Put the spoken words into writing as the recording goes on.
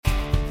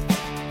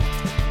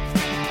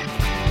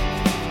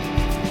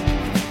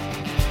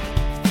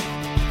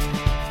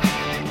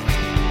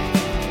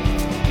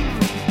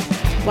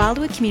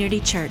Wildwood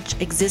Community Church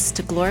exists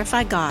to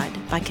glorify God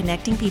by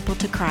connecting people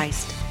to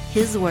Christ,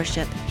 His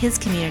worship, His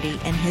community,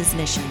 and His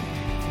mission.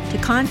 To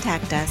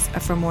contact us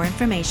or for more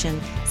information,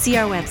 see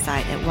our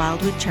website at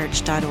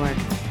wildwoodchurch.org.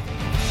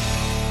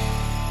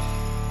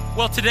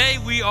 Well, today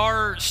we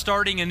are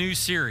starting a new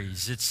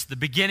series. It's the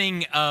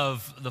beginning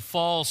of the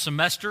fall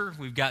semester.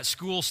 We've got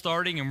school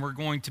starting, and we're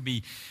going to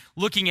be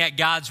looking at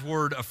God's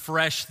Word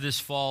afresh this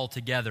fall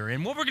together.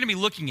 And what we're going to be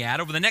looking at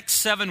over the next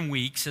 7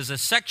 weeks is a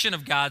section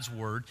of God's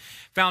Word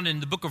found in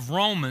the book of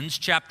Romans,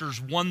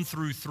 chapters 1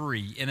 through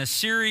 3, in a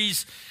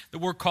series that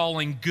we're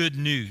calling Good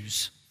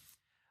News.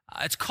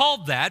 It's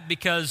called that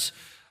because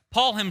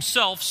Paul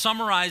himself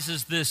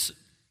summarizes this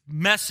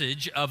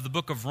message of the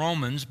book of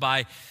Romans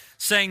by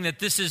saying that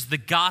this is the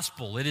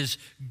gospel. It is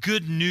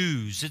good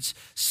news. It's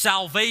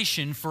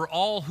salvation for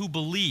all who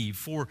believe,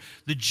 for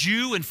the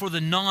Jew and for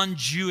the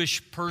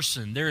non-Jewish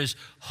person. There is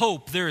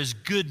hope. There is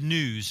good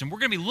news. And we're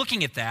going to be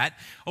looking at that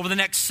over the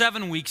next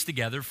 7 weeks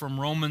together from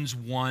Romans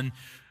 1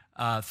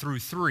 through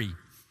 3.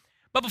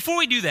 But before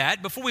we do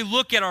that, before we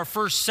look at our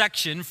first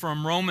section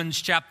from Romans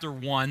chapter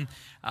 1,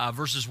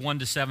 verses 1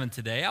 to 7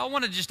 today, I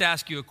want to just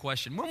ask you a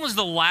question. When was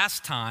the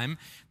last time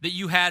that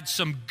you had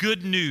some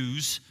good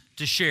news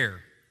to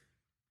share?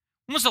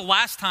 When was the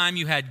last time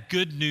you had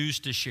good news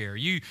to share?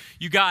 You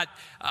got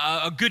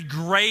a good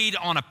grade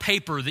on a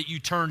paper that you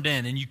turned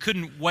in and you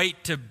couldn't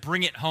wait to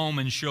bring it home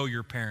and show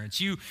your parents.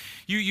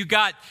 You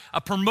got a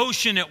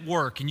promotion at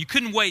work and you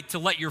couldn't wait to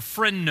let your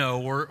friend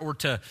know or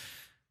to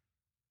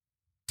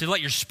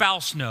let your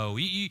spouse know.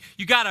 You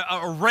got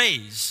a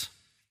raise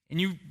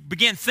and you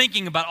began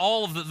thinking about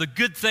all of the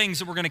good things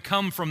that were going to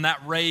come from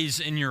that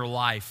raise in your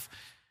life.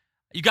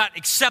 You got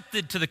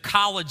accepted to the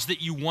college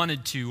that you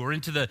wanted to or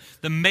into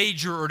the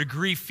major or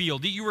degree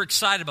field. You were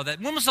excited about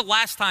that. When was the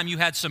last time you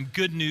had some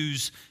good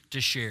news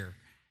to share?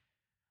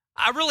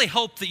 I really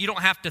hope that you don't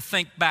have to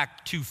think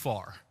back too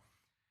far.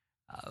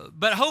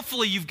 But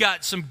hopefully you've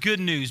got some good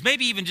news,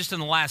 maybe even just in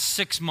the last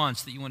 6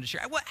 months that you want to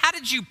share. How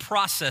did you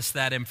process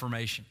that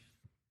information?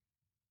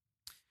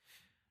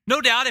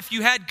 No doubt if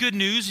you had good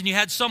news and you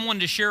had someone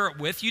to share it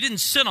with, you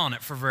didn't sit on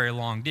it for very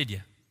long, did you?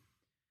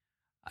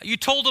 You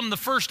told them the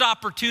first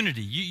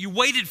opportunity. You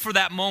waited for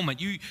that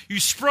moment. You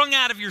sprung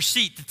out of your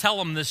seat to tell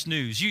them this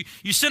news.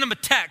 You sent them a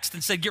text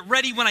and said, get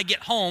ready when I get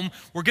home.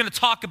 We're going to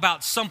talk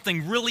about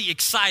something really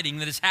exciting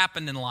that has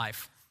happened in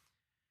life.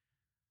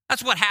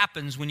 That's what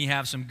happens when you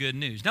have some good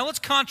news. Now let's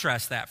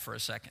contrast that for a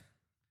second.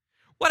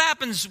 What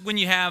happens when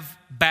you have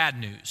bad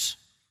news?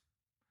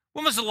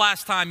 When was the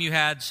last time you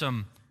had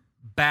some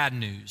bad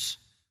news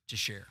to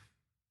share?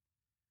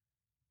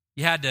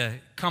 You had to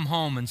come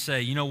home and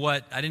say, you know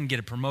what, I didn't get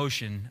a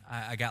promotion,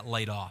 I got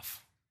laid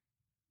off.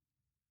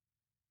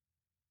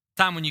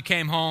 Time when you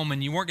came home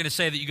and you weren't going to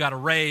say that you got a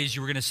raise,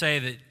 you were going to say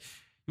that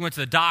you went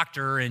to the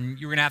doctor and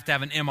you were going to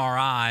have an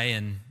MRI,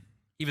 and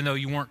even though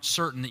you weren't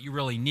certain that you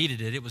really needed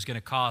it, it was going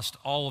to cost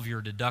all of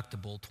your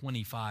deductible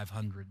 $2,500.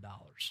 When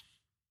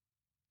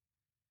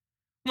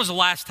was the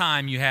last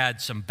time you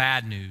had some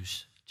bad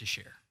news to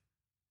share?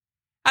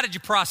 How did you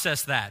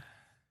process that?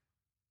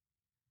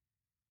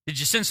 Did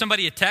you send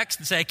somebody a text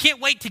and say, I can't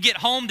wait to get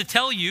home to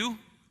tell you?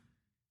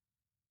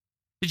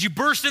 Did you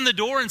burst in the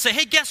door and say,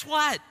 hey, guess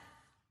what?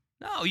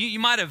 No, you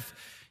might have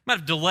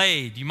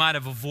delayed. You might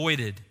have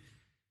avoided.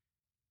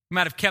 You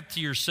might have kept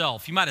to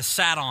yourself. You might have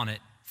sat on it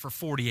for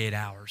 48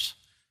 hours.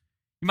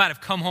 You might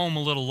have come home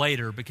a little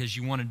later because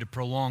you wanted to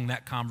prolong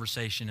that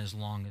conversation as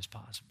long as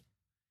possible.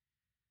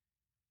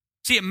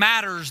 See, it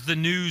matters the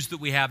news that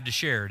we have to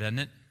share, doesn't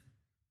it?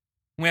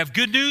 When we have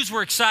good news,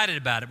 we're excited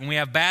about it. When we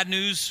have bad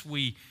news,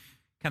 we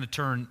kind of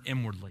turn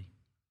inwardly.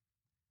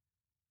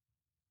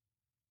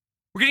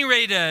 We're getting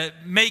ready to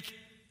make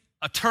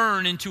a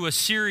turn into a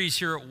series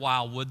here at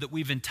Wildwood that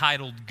we've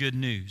entitled Good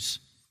News.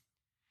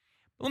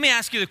 But let me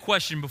ask you the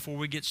question before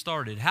we get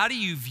started. How do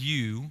you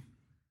view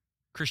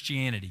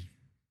Christianity?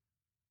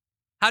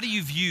 How do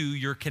you view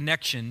your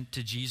connection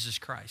to Jesus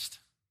Christ?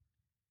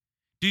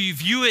 Do you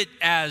view it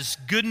as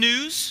good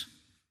news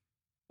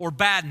or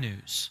bad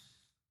news?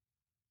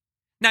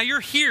 Now,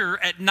 you're here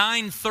at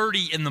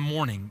 9:30 in the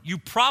morning. You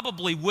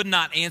probably would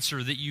not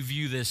answer that you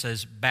view this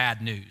as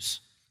bad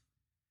news.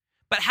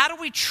 But how do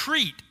we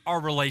treat our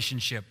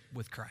relationship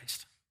with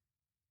Christ?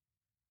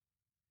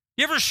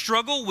 You ever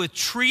struggle with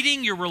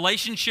treating your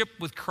relationship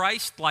with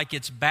Christ like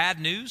it's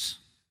bad news?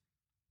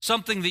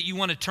 Something that you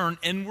want to turn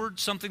inward,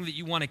 something that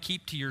you want to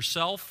keep to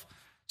yourself,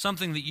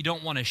 something that you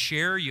don't want to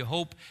share, you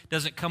hope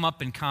doesn't come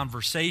up in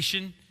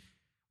conversation.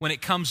 When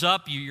it comes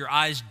up, your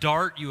eyes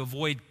dart, you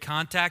avoid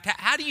contact.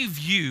 How do you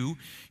view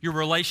your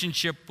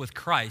relationship with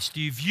Christ?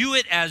 Do you view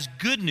it as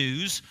good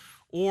news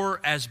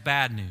or as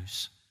bad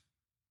news?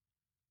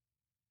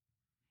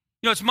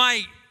 You know, it's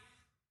my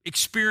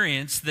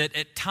experience that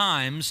at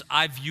times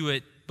I view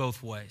it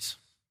both ways.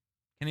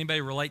 Can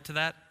anybody relate to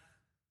that?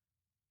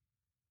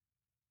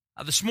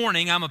 This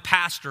morning, I'm a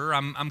pastor.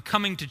 I'm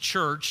coming to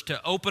church to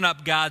open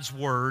up God's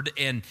Word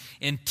and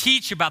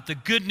teach about the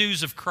good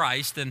news of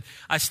Christ. And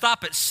I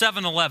stop at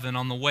 7-Eleven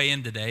on the way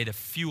in today to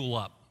fuel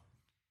up.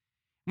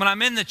 When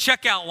I'm in the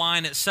checkout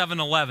line at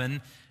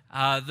 7-Eleven,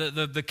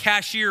 the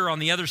cashier on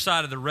the other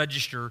side of the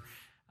register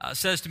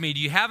says to me, "Do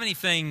you have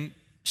anything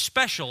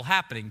special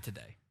happening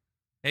today?"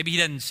 Maybe he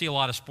doesn't see a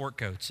lot of sport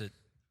coats at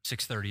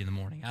 6:30 in the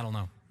morning. I don't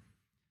know.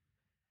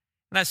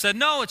 And I said,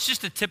 "No, it's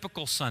just a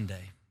typical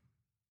Sunday."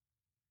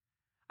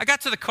 I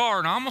got to the car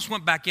and I almost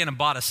went back in and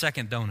bought a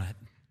second donut.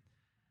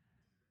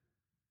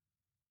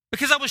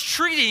 Because I was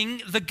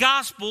treating the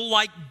gospel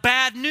like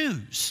bad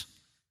news.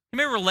 You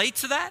may relate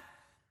to that?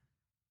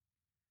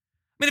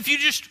 I mean, if you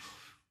just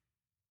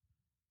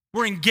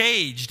were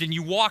engaged and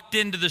you walked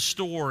into the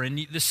store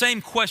and the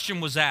same question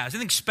was asked,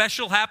 anything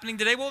special happening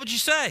today, what would you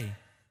say?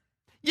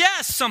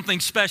 Yes, something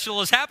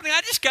special is happening.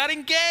 I just got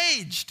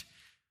engaged.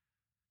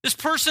 This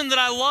person that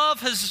I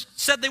love has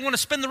said they want to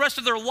spend the rest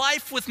of their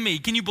life with me.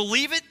 Can you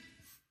believe it?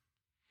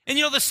 And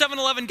you know, the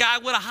 7-Eleven guy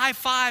would have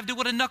high-fived, it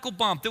would have knuckle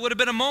bumped. It would have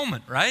been a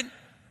moment, right?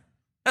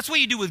 That's what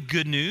you do with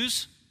good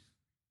news.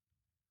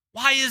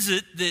 Why is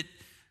it that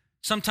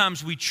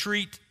sometimes we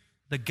treat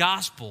the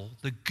gospel,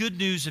 the good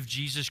news of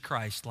Jesus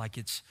Christ, like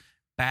it's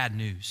bad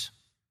news?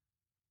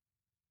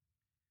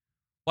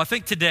 Well, I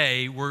think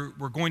today we're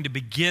going to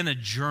begin a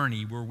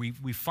journey where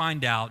we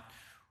find out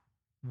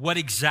what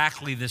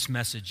exactly this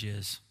message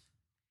is.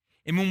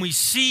 And when we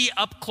see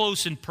up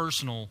close and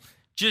personal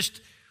just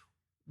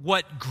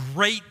what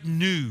great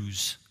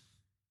news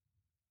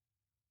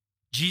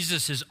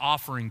Jesus is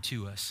offering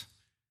to us,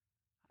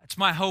 it's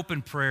my hope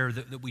and prayer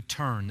that we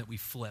turn, that we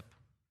flip.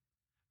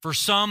 For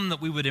some,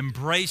 that we would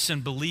embrace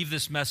and believe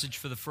this message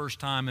for the first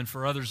time, and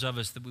for others of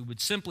us, that we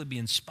would simply be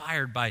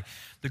inspired by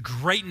the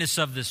greatness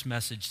of this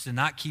message, to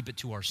not keep it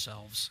to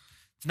ourselves,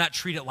 to not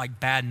treat it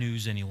like bad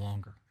news any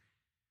longer.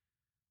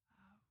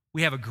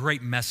 We have a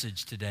great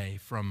message today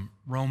from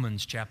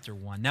Romans chapter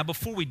 1. Now,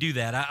 before we do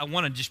that, I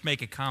want to just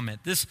make a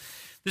comment. This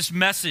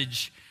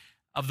message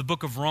of the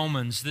book of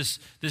Romans, this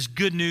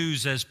good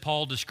news, as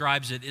Paul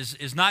describes it,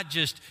 is not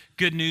just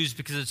good news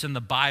because it's in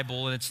the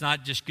Bible, and it's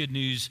not just good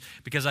news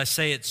because I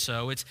say it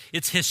so.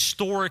 It's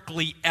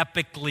historically,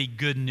 epically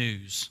good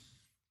news.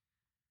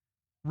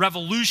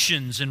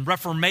 Revolutions and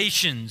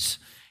reformations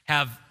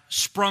have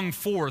sprung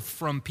forth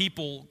from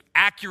people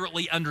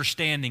accurately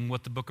understanding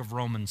what the book of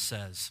Romans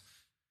says.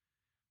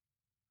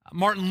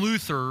 Martin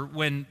Luther,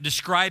 when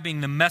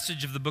describing the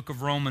message of the book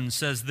of Romans,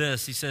 says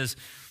this. He says,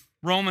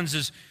 Romans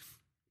is...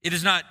 It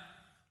is not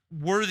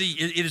worthy,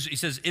 he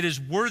says, it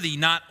is worthy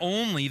not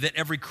only that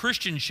every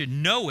Christian should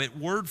know it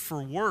word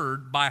for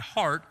word by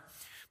heart,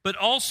 but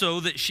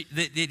also that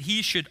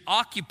he should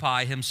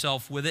occupy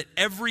himself with it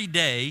every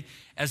day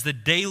as the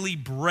daily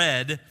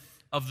bread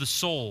of the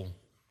soul.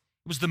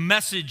 It was the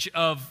message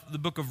of the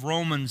book of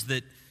Romans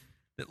that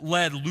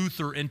led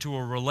Luther into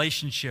a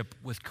relationship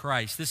with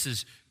Christ. This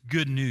is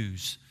good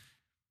news.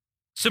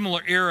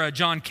 Similar era,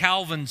 John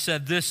Calvin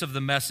said this of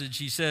the message.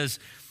 He says,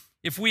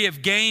 "If we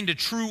have gained a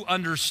true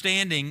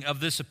understanding of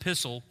this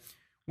epistle,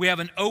 we have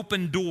an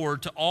open door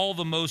to all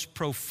the most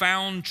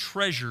profound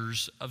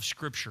treasures of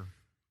Scripture."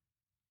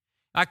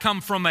 I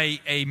come from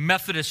a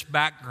Methodist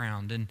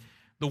background, and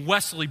the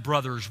Wesley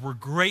brothers were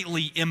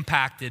greatly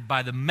impacted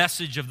by the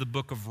message of the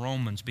book of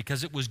Romans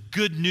because it was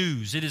good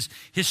news. It is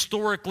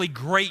historically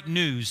great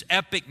news,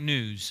 epic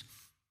news.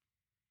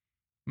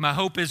 My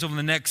hope is over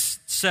the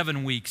next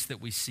 7 weeks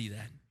that we see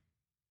that.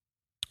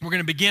 We're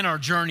going to begin our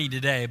journey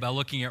today by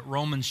looking at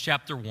Romans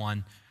chapter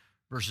 1,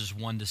 verses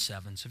 1 to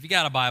 7. So if you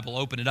got a Bible,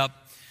 open it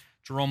up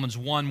to Romans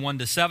 1, 1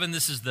 to 7.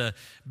 This is the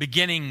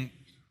beginning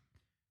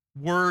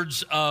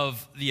words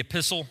of the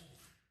epistle.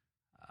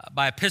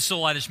 By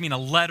epistle, I just mean a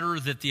letter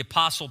that the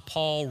Apostle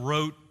Paul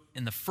wrote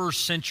in the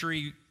first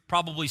century,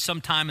 probably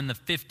sometime in the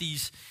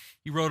 50s.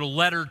 He wrote a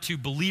letter to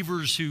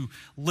believers who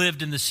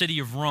lived in the city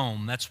of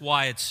Rome. That's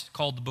why it's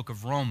called the book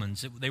of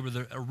Romans. They were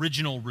the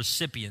original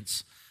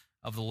recipients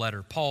of the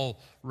letter. Paul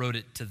wrote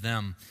it to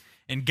them.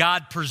 And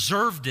God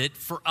preserved it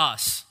for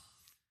us,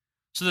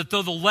 so that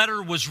though the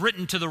letter was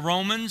written to the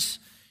Romans,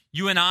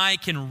 you and I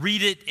can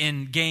read it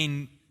and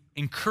gain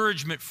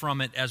encouragement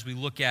from it as we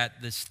look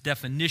at this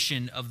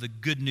definition of the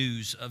good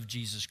news of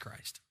Jesus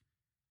Christ.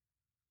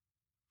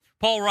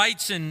 Paul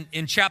writes in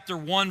chapter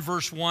 1,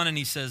 verse 1, and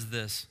he says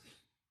this.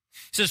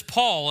 He says,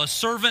 "Paul, a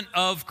servant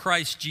of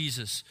Christ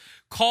Jesus,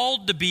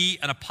 called to be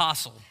an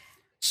apostle,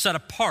 set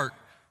apart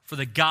for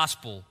the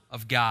gospel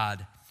of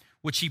God,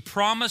 which he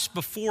promised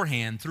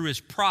beforehand through his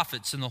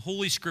prophets in the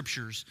Holy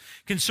Scriptures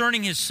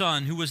concerning his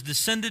Son, who was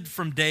descended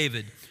from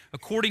David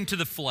according to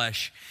the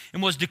flesh,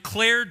 and was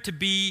declared to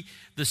be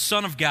the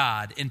Son of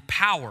God in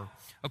power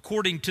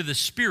according to the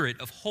Spirit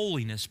of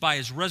holiness by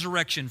his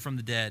resurrection from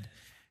the dead,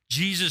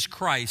 Jesus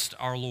Christ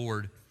our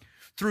Lord,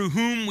 through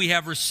whom we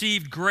have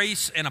received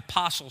grace and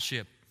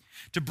apostleship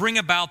to bring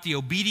about the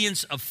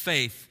obedience of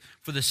faith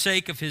for the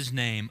sake of his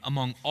name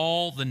among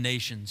all the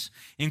nations,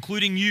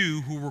 including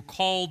you who were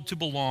called to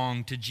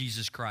belong to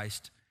Jesus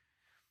Christ.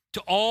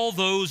 To all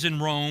those in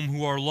Rome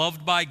who are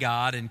loved by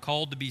God and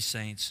called to be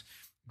saints,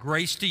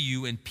 grace to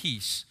you and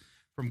peace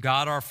from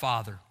God our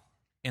Father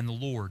and the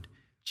Lord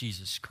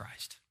Jesus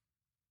Christ."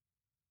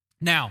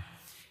 Now,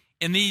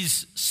 in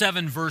these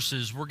 7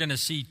 verses, we're going to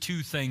see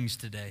 2 things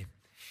today.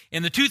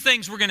 And the 2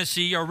 things we're going to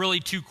see are really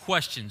 2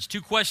 questions.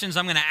 2 questions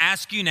I'm going to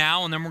ask you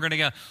now, and then we're going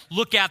to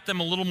look at them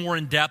a little more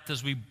in depth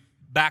as we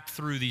back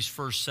through these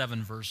first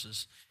 7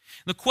 verses.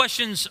 The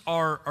questions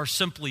are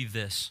simply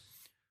this: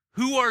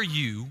 who are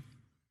you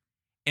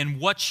and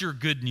what's your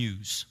good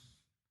news?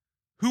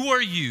 Who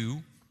are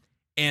you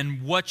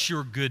and what's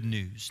your good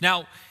news?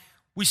 Now,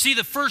 we see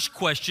the first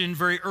question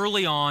very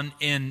early on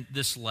in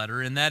this letter,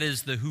 and that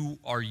is the who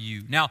are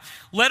you? Now,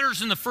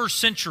 letters in the first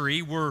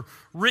century were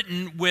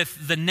written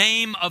with the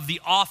name of the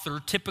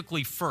author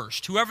typically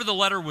first. Whoever the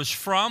letter was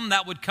from,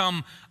 that would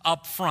come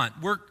up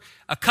front. We're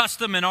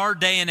accustomed in our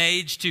day and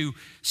age to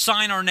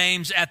sign our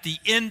names at the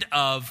end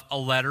of a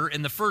letter.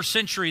 In the first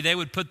century, they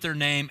would put their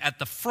name at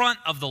the front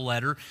of the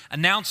letter,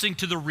 announcing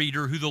to the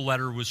reader who the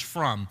letter was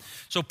from.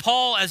 So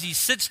Paul, as he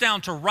sits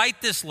down to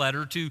write this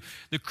letter to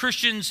the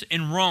Christians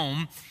in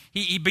Rome,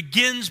 he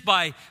begins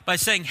by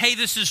saying, hey,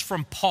 this is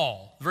from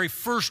Paul. The very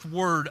first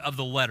word of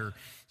the letter.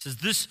 He says,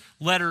 this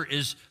letter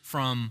is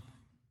from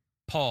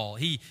Paul.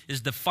 He is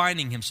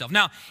defining himself.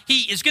 Now,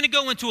 he is going to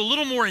go into a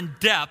little more in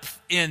depth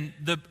in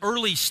the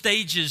early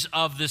stages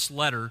of this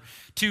letter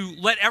to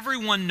let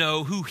everyone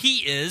know who he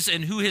is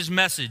and who his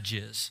message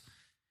is.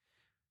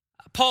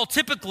 Paul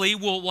typically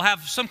will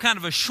have some kind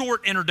of a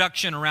short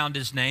introduction around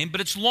his name,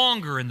 but it's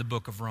longer in the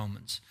book of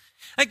Romans.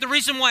 I think the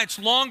reason why it's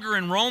longer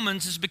in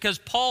Romans is because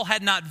Paul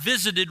had not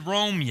visited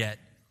Rome yet.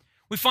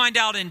 We find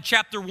out in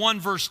chapter 1,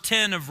 verse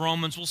 10 of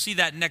Romans, we'll see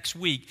that next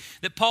week,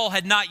 that Paul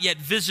had not yet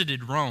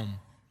visited Rome.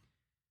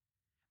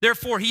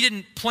 Therefore, he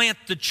didn't plant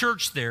the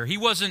church there. He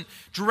wasn't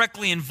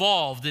directly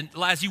involved,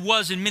 as he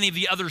was in many of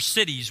the other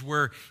cities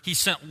where he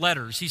sent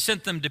letters. He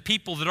sent them to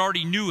people that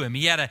already knew him.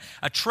 He had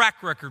a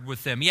track record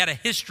with them. He had a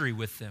history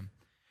with them.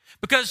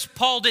 Because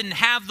Paul didn't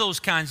have those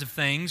kinds of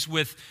things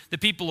with the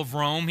people of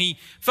Rome, he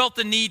felt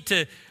the need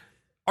to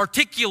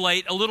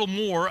articulate a little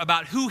more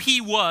about who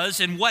he was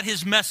and what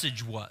his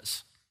message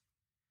was.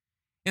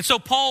 And so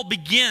Paul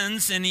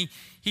begins, and he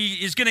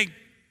is going to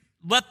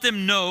let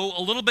them know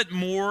a little bit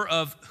more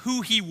of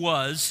who he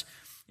was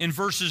in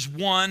verses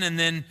 1 and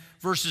then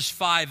verses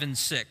 5 and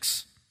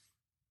 6.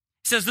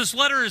 He says, this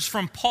letter is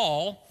from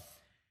Paul,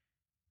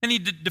 and he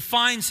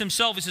defines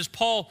himself. He says,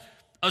 Paul,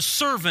 a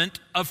servant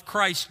of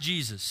Christ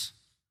Jesus.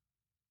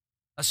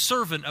 A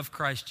servant of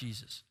Christ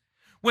Jesus.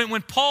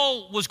 When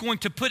Paul was going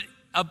to put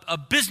a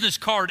business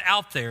card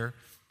out there,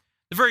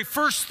 the very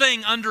first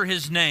thing under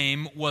his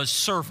name was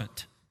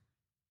servant.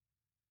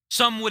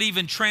 Some would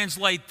even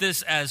translate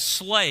this as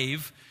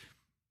slave,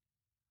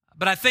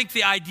 but I think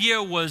the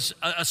idea was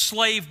a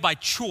slave by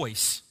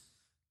choice.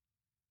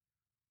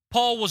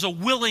 Paul was a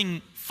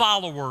willing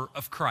follower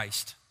of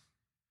Christ.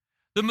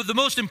 The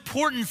most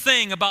important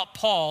thing about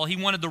Paul, he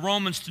wanted the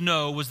Romans to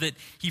know, was that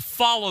he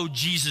followed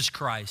Jesus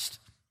Christ.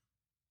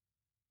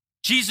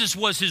 Jesus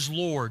was his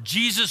Lord.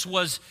 Jesus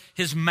was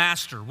his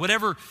master.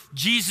 Whatever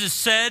Jesus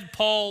said,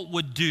 Paul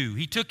would do.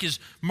 He took his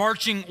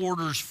marching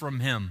orders from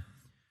him.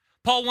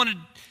 Paul wanted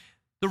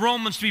the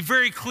Romans to be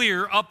very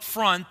clear up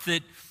front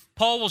that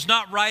Paul was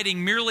not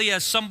writing merely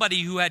as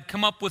somebody who had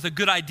come up with a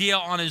good idea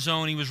on his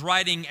own. He was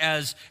writing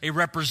as a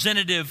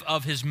representative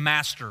of his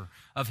master,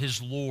 of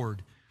his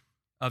Lord,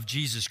 of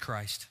Jesus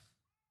Christ.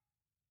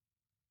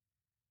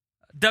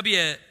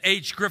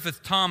 W.H.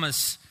 Griffith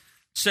Thomas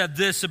said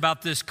this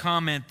about this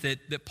comment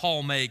that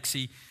Paul makes.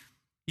 He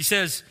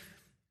says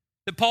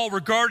that Paul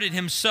regarded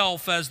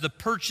himself as the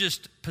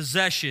purchased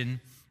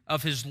possession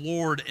of his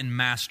Lord and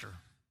master.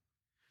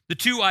 The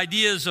 2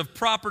 ideas of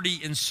property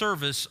and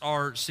service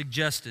are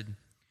suggested.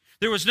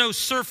 There was no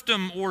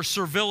serfdom or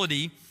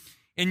servility,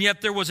 and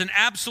yet there was an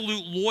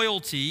absolute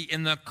loyalty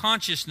in the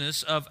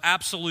consciousness of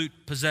absolute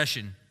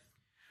possession.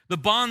 The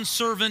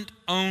bondservant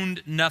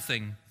owned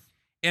nothing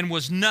and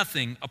was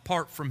nothing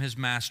apart from his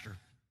master.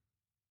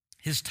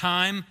 His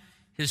time,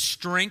 his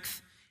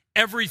strength,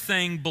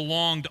 everything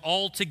belonged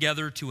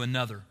altogether to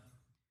another.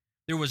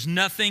 There was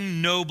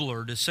nothing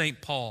nobler to St.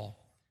 Paul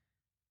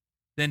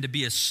than to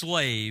be a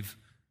slave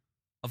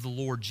of the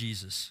Lord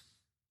Jesus.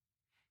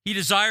 He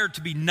desired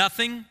to be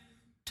nothing,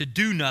 to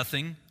do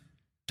nothing,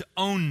 to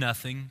own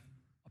nothing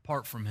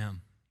apart from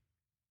him.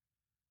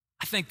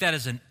 I think that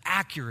is an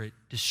accurate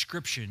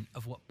description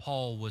of what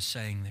Paul was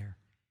saying there.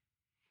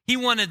 He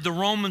wanted the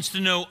Romans to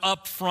know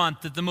up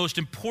front that the most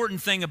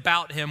important thing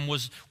about him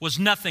was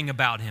nothing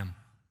about him,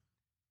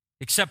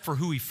 except for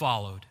who he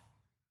followed.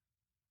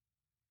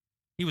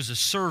 He was a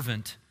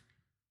servant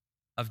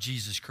of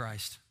Jesus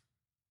Christ.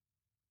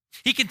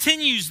 He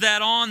continues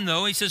that on,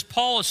 though. He says,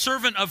 Paul, a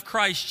servant of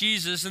Christ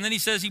Jesus, and then he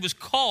says he was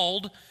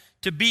called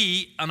to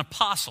be an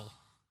apostle.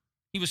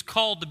 He was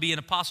called to be an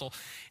apostle.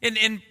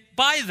 And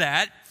by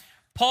that,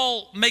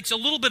 Paul makes a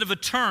little bit of a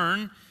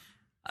turn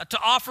to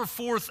offer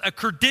forth a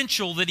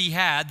credential that he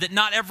had that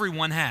not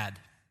everyone had.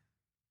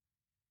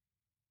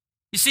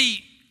 You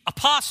see,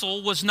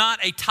 apostle was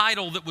not a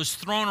title that was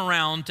thrown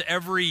around to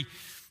every,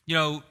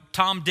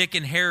 Tom, Dick,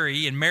 and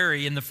Harry and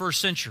Mary in the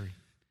first century.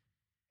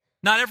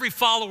 Not every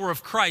follower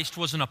of Christ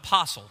was an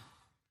apostle.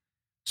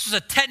 This is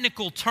a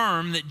technical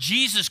term that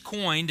Jesus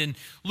coined in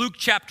Luke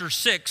chapter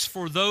 6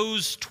 for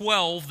those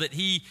 12 that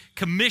he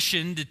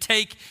commissioned to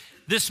take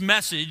this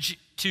message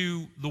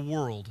to the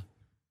world.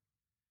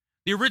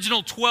 The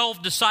original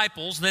 12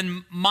 disciples,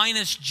 then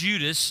minus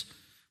Judas,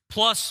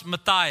 plus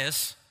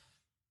Matthias,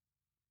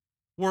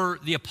 were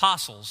the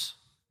apostles.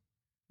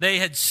 They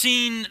had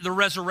seen the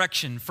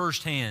resurrection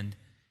firsthand,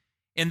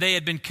 and they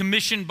had been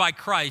commissioned by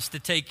Christ to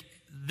take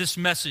this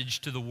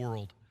message to the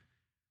world.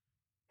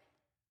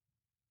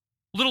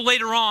 A little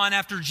later on,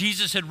 after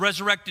Jesus had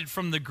resurrected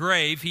from the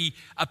grave, he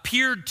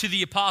appeared to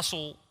the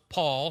apostle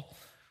Paul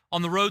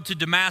on the road to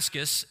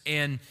Damascus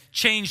and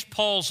changed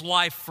Paul's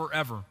life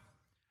forever.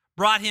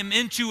 Brought him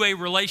into a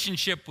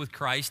relationship with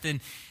Christ,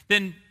 and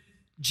then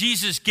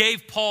Jesus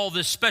gave Paul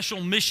this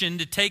special mission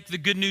to take the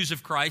good news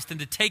of Christ and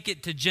to take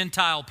it to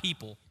Gentile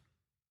people.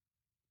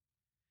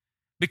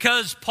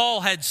 Because Paul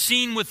had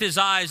seen with his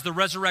eyes the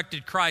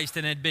resurrected Christ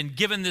and had been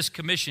given this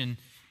commission,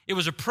 it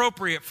was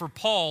appropriate for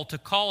Paul to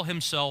call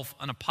himself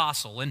an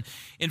apostle. And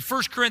in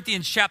 1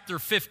 Corinthians chapter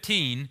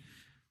 15,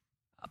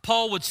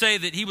 Paul would say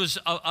that he was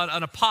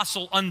an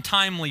apostle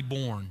untimely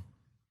born.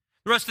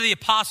 The rest of the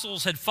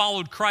apostles had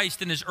followed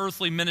Christ in his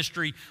earthly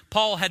ministry.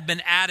 Paul had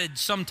been added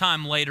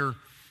sometime later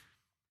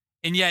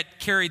and yet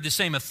carried the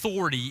same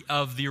authority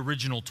of the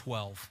original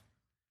 12.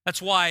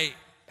 That's why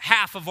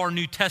half of our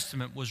New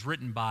Testament was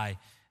written by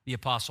the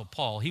apostle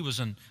Paul. He was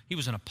an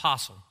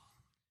apostle.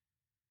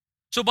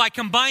 So by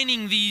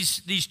combining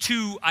these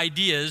two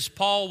ideas,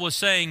 Paul was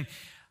saying,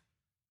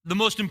 the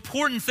most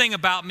important thing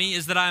about me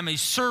is that I'm a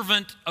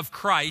servant of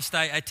Christ.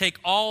 I take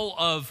all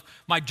of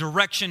my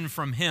direction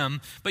from him.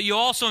 But you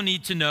also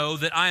need to know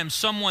that I am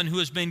someone who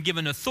has been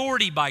given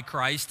authority by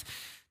Christ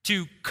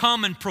to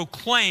come and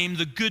proclaim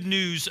the good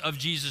news of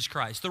Jesus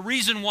Christ. The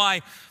reason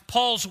why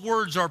Paul's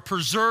words are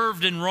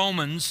preserved in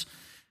Romans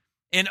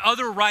and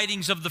other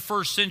writings of the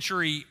first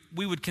century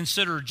we would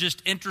consider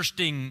just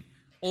interesting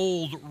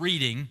old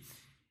reading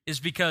is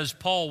because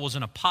Paul was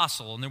an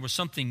apostle, and there was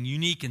something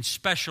unique and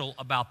special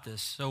about this.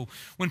 So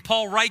when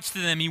Paul writes to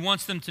them, he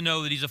wants them to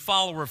know that he's a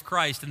follower of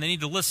Christ, and they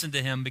need to listen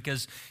to him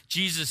because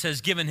Jesus has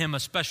given him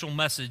a special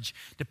message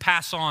to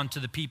pass on to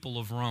the people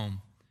of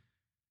Rome.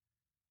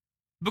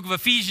 The book of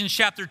Ephesians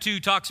chapter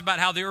 2 talks about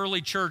how the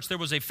early church, there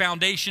was a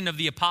foundation of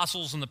the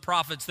apostles and the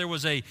prophets. There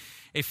was a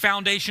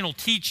foundational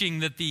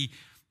teaching that the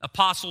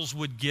apostles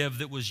would give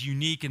that was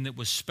unique and that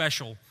was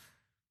special,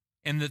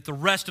 and that the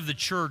rest of the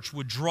church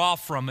would draw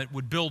from it,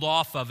 would build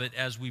off of it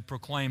as we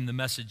proclaim the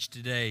message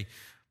today.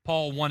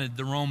 Paul wanted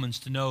the Romans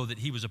to know that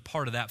he was a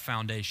part of that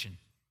foundation.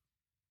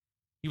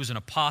 He was an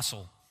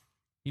apostle.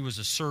 He was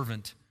a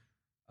servant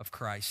of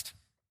Christ.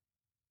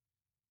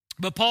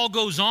 But Paul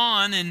goes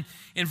on in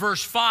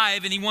verse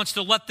 5, and he wants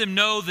to let them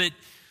know that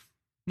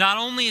not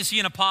only is he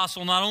an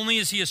apostle, not only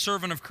is he a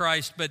servant of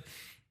Christ, but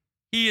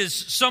he is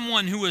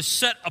someone who is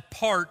set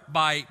apart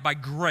by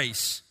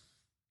grace.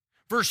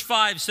 Verse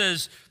 5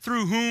 says,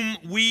 through whom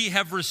we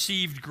have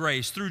received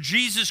grace. Through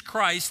Jesus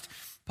Christ,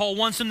 Paul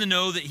wants them to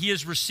know that he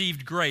has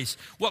received grace.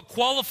 What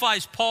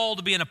qualifies Paul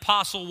to be an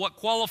apostle, what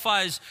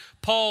qualifies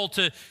Paul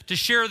to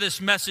share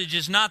this message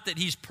is not that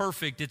he's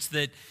perfect, it's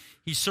that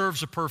he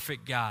serves a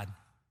perfect God.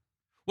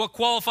 What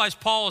qualifies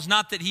Paul is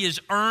not that he has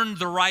earned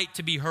the right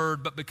to be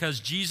heard, but because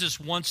Jesus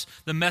wants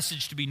the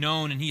message to be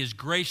known, and he has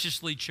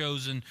graciously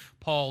chosen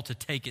Paul to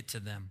take it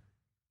to them.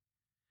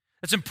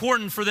 It's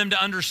important for them to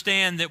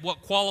understand that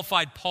what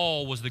qualified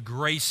Paul was the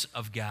grace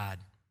of God.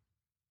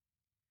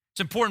 It's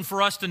important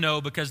for us to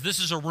know because this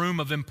is a room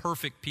of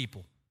imperfect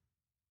people.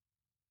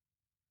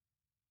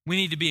 We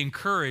need to be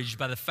encouraged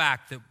by the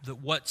fact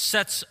that what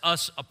sets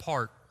us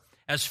apart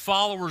as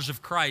followers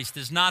of Christ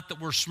is not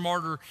that we're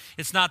smarter,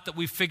 it's not that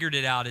we've figured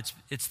it out,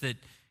 it's that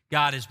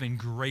God has been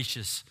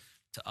gracious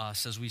to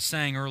us. As we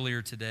sang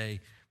earlier today,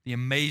 the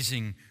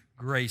amazing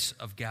grace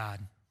of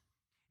God.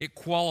 It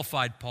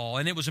qualified Paul,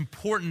 and it was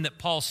important that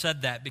Paul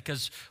said that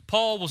because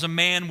Paul was a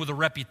man with a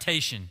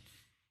reputation.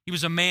 He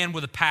was a man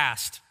with a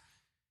past.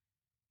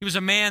 He was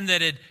a man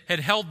that had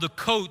held the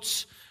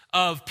coats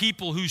of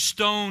people who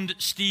stoned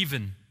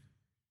Stephen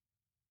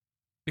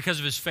because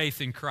of his faith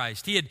in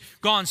Christ. He had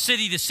gone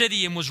city to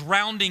city and was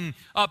rounding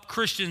up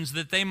Christians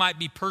that they might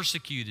be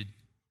persecuted.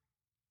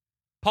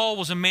 Paul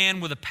was a man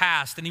with a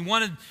past, and he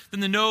wanted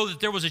them to know that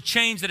there was a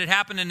change that had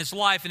happened in his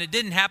life, and it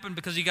didn't happen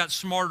because he got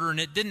smarter, and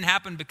it didn't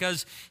happen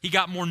because he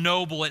got more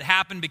noble. It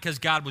happened because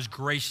God was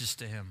gracious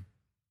to him.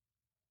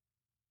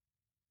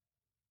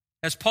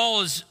 As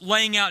Paul is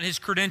laying out his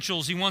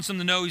credentials, he wants them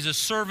to know he's a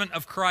servant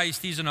of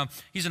Christ. He's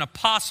an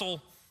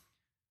apostle,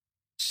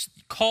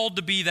 called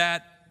to be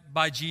that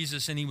by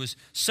Jesus, and he was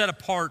set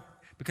apart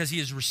because he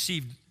has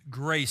received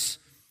grace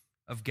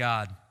of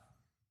God.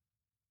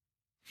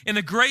 And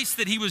the grace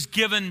that he was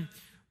given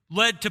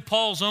led to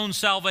Paul's own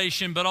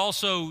salvation, but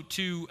also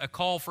to a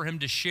call for him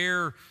to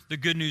share the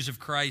good news of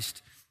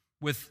Christ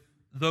with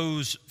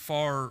those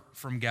far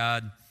from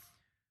God,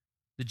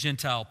 the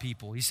Gentile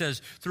people. He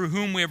says, through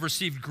whom we have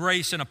received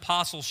grace and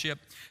apostleship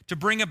to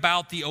bring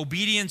about the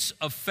obedience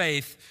of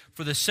faith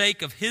for the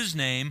sake of his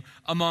name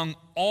among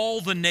all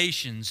the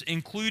nations,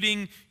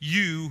 including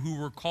you who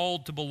were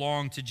called to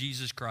belong to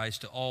Jesus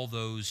Christ, to all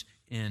those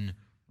in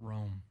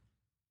Rome.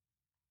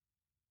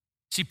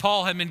 See,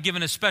 Paul had been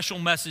given a special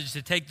message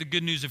to take the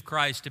good news of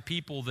Christ to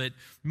people that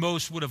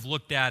most would have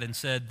looked at and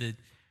said that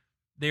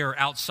they are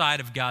outside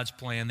of God's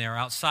plan. They are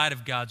outside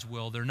of God's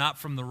will. They're not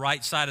from the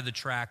right side of the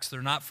tracks.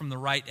 They're not from the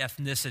right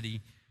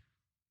ethnicity.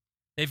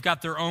 They've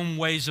got their own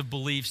ways of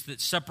beliefs that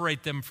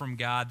separate them from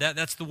God.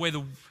 That's the way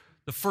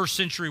the first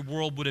century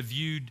world would have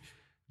viewed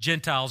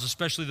Gentiles,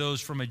 especially those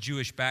from a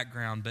Jewish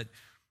background. But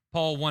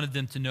Paul wanted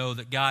them to know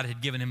that God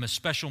had given him a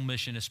special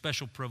mission, a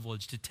special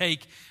privilege to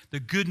take the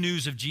good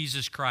news of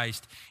Jesus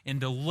Christ and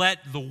to let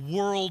the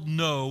world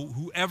know,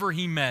 whoever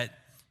he met,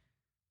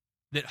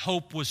 that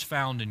hope was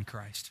found in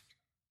Christ.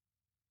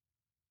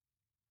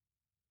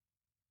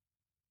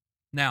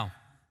 Now,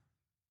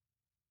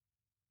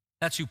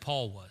 that's who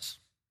Paul was.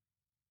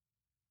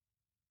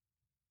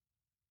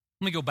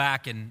 Let me go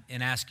back and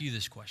ask you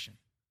this question.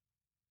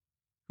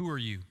 Who are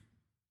you?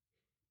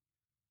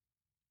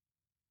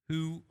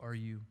 Who are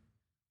you?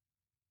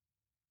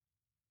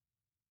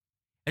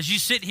 As you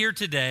sit here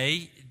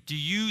today, do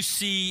you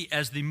see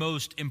as the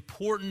most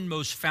important,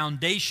 most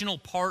foundational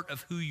part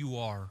of who you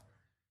are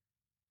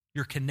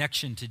your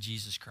connection to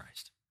Jesus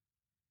Christ?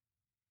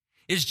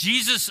 Is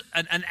Jesus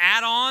an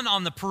add-on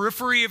on the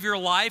periphery of your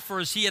life, or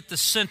is he at the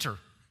center?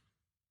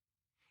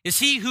 Is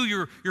he who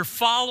you're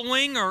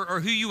following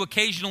or who you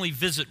occasionally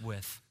visit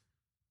with?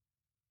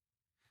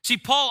 See,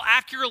 Paul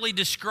accurately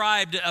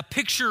described a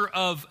picture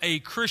of a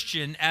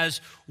Christian as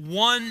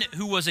one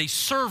who was a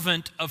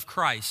servant of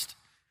Christ,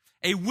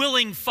 a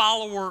willing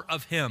follower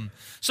of him,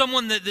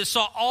 someone that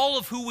saw all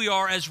of who we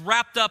are as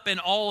wrapped up in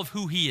all of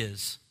who he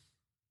is.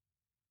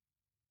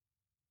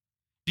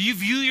 Do you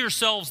view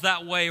yourselves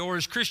that way, or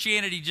is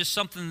Christianity just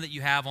something that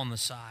you have on the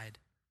side?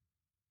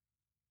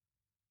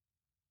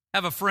 I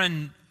have a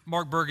friend,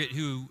 Mark Burgett,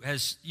 who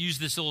has used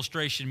this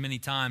illustration many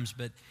times,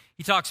 but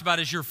he talks about,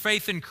 is your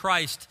faith in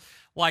Christ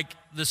like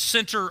the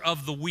center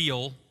of the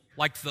wheel,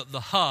 like the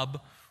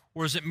hub,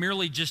 or is it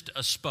merely just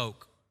a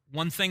spoke?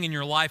 One thing in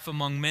your life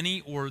among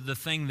many, or the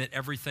thing that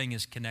everything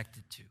is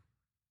connected to?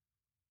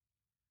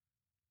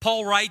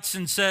 Paul writes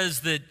and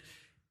says that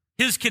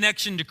his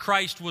connection to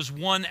Christ was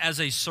one as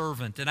a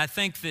servant, and I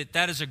think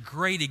that is a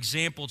great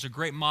example. It's a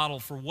great model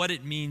for what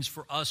it means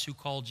for us who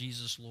call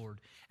Jesus Lord.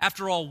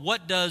 After all,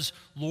 what does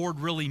Lord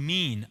really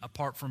mean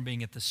apart from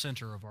being at the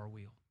center of our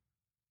wheel?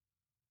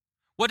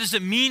 What does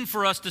it mean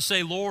for us to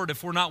say Lord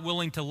if we're not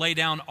willing to lay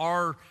down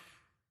our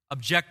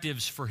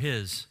objectives for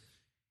his?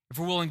 If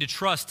we're willing to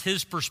trust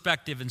his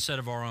perspective instead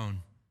of our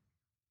own?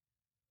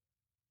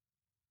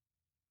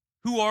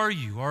 Who are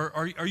you?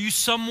 Are you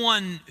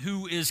someone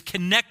who is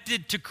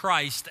connected to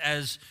Christ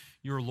as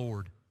your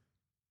Lord?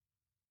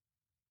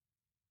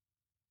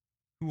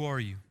 Who are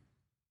you?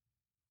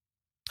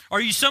 Are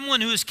you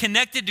someone who is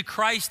connected to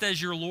Christ as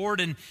your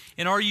Lord? And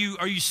are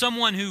you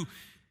someone who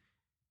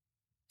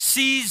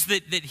sees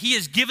that he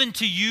has given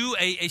to you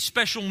a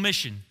special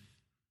mission?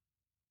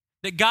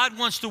 That God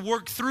wants to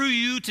work through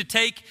you to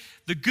take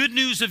the good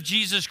news of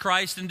Jesus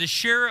Christ and to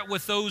share it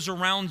with those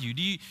around you.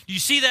 Do you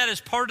see that as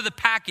part of the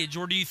package,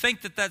 or do you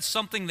think that that's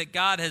something that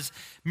God has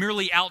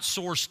merely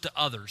outsourced to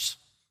others?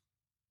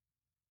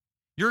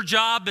 Your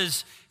job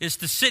is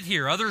to sit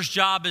here. Others'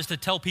 job is to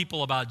tell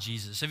people about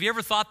Jesus. Have you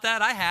ever thought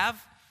that? I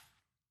have.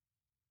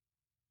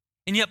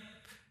 And yet,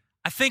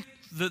 I think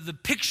the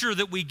picture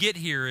that we get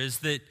here is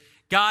that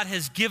God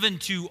has given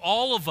to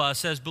all of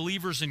us as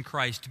believers in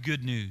Christ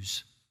good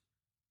news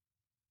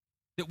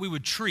that we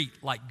would treat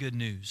like good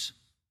news,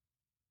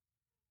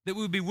 that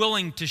we would be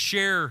willing to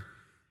share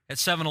at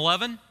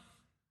 7-Eleven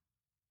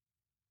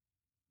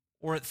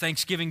or at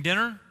Thanksgiving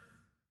dinner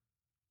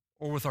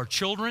or with our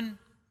children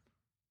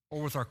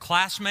or with our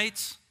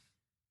classmates,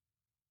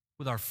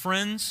 with our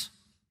friends,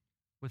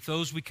 with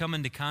those we come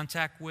into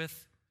contact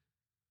with,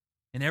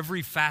 in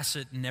every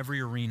facet and every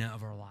arena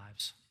of our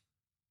lives.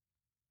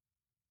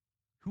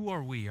 Who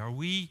are we? Are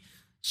we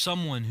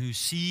someone who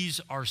sees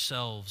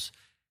ourselves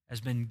as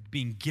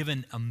being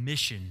given a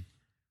mission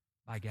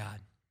by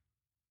God?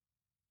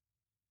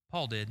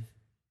 Paul did.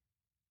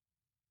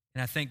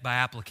 And I think by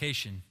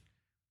application,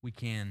 we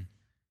can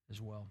as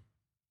well.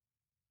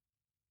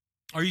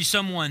 Are you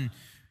someone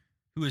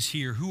who is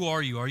here? Who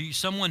are you? Are you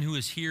someone who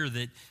is here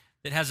that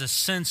has a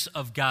sense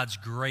of God's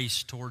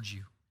grace towards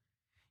you?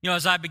 You know,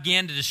 as I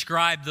began to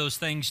describe those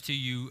things to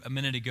you a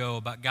minute ago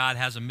about God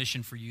has a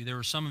mission for you, there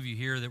were some of you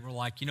here that were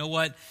like, you know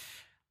what?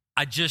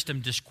 I just am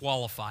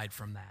disqualified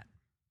from that.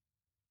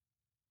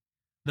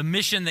 The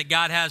mission that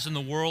God has in the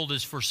world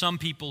is for some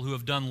people who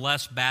have done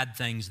less bad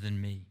things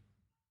than me.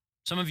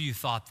 Some of you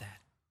thought that.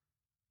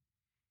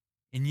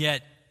 And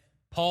yet,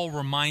 Paul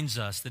reminds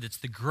us that it's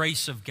the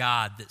grace of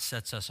God that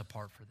sets us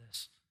apart for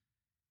this.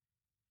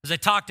 As I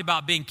talked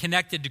about being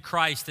connected to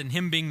Christ and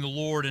Him being the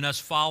Lord and us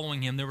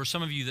following Him, there were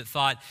some of you that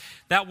thought,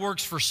 that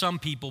works for some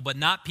people, but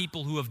not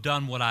people who have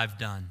done what I've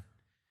done.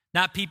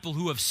 Not people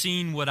who have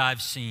seen what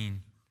I've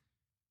seen.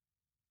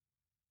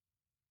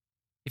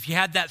 If you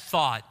had that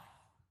thought,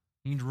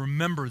 you need to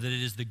remember that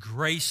it is the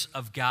grace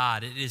of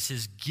God. It is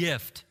His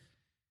gift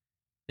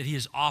that He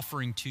is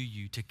offering to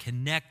you to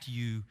connect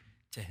you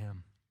to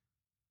Him.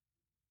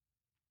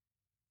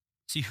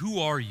 See, who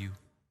are you?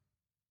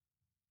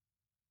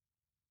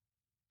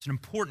 It's an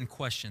important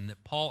question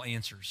that Paul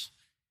answers.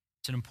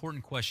 It's an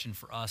important question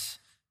for us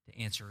to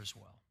answer as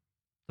well.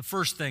 The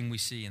first thing we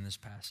see in this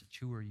passage,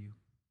 who are you?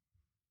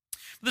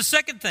 The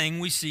second thing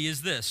we see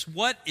is this: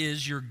 what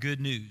is your good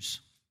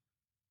news?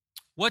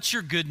 What's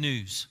your good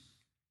news?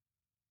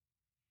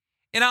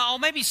 And I'll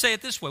maybe say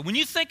it this way. When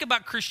you think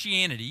about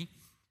Christianity,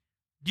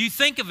 do you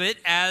think of it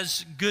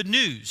as good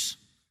news?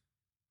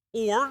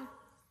 Or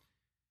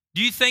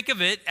do you think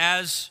of it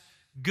as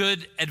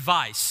good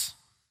advice?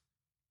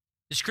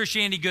 Is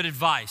Christianity good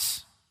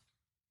advice?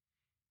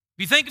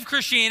 If you think of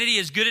Christianity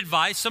as good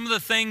advice, some of the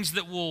things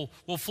that will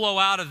flow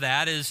out of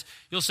that is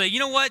you'll say, you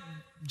know what?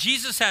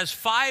 Jesus has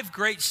 5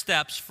 great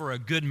steps for a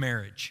good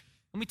marriage.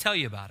 Let me tell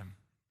you about them.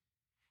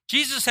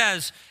 Jesus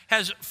has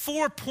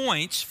 4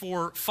 points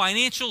for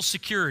financial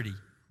security.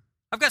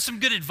 I've got some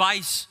good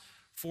advice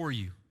for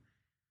you.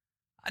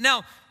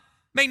 Now,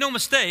 make no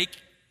mistake,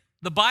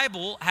 the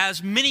Bible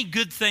has many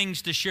good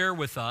things to share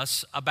with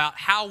us about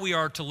how we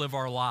are to live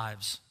our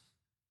lives.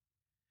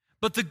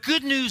 But the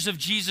good news of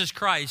Jesus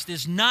Christ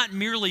is not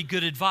merely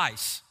good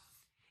advice.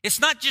 It's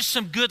not just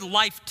some good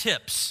life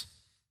tips.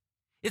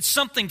 It's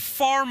something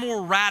far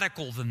more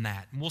radical than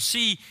that. And we'll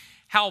see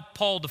how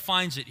Paul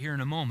defines it here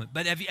in a moment.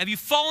 But have you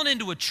fallen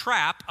into a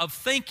trap of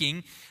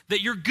thinking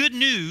that your good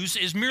news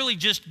is merely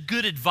just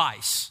good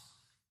advice,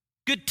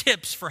 good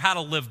tips for how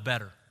to live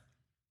better?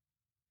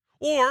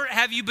 Or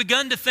have you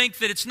begun to think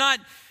that it's not,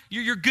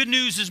 your good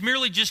news is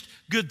merely just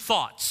good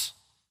thoughts?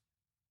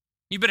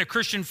 You've been a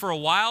Christian for a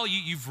while.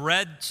 You've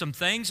read some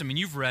things. I mean,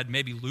 you've read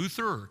maybe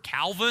Luther or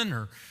Calvin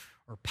or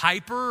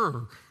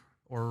Piper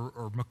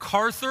or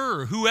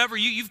MacArthur or whoever.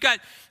 You've got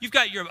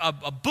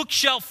a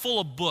bookshelf full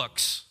of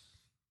books.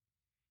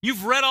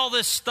 You've read all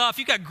this stuff.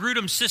 You've got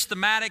Grudem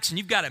systematics, and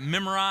you've got it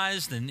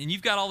memorized, and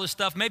you've got all this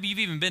stuff. Maybe you've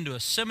even been to a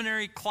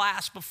seminary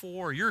class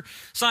before, or you're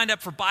signed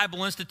up for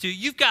Bible Institute.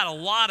 You've got a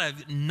lot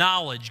of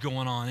knowledge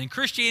going on, and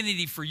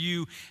Christianity for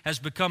you has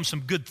become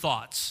some good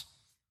thoughts.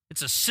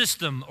 It's a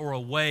system or a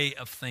way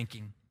of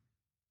thinking.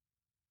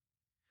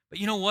 But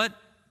you know what?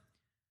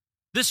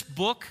 This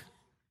book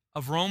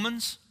of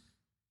Romans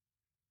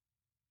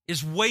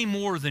is way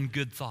more than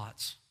good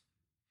thoughts.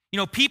 You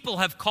know, people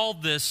have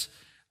called this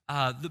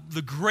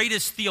the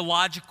greatest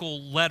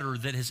theological letter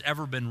that has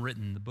ever been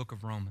written, the book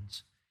of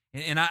Romans.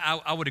 And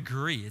I would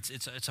agree.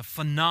 It's a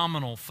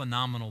phenomenal,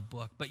 phenomenal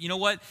book. But you know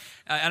what?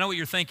 I know what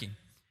you're thinking.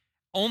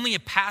 Only a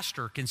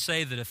pastor can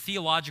say that a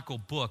theological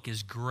book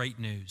is great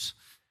news.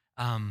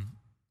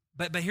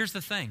 But here's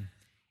the thing.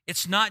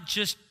 It's not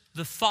just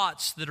the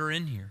thoughts that are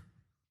in here.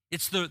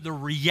 It's the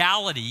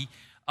reality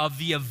of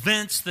the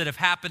events that have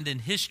happened in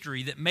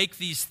history that make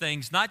these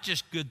things not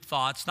just good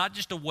thoughts, not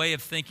just a way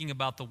of thinking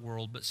about the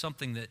world, but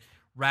something that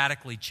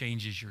radically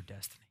changes your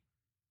destiny.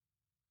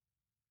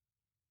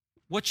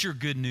 What's your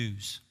good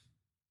news?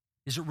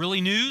 Is it really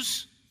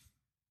news?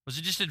 Was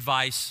it just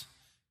advice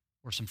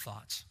or some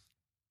thoughts?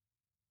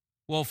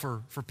 Well,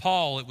 for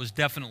Paul, it was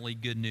definitely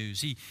good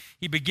news.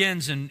 He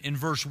begins in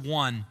verse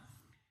 1,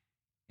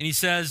 and he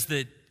says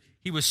that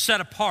he was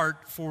set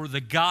apart for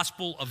the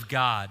gospel of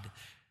God.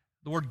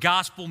 The word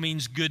gospel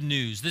means good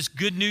news. This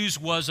good news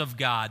was of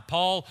God.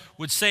 Paul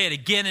would say it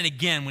again and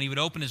again when he would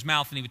open his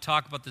mouth and he would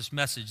talk about this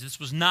message.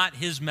 This was not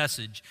his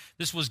message.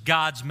 This was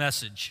God's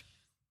message.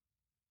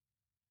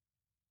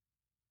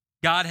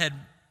 God had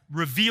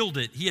revealed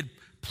it. He had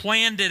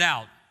planned it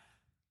out.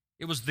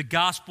 It was the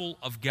gospel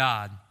of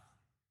God.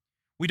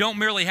 We don't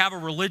merely have a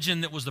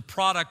religion that was the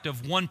product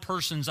of one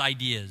person's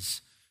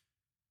ideas,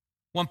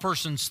 one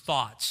person's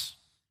thoughts.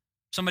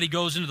 Somebody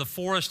goes into the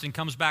forest and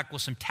comes back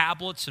with some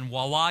tablets, and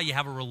voila, you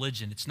have a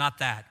religion. It's not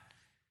that.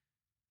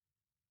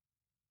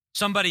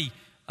 Somebody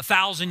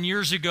 1,000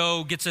 years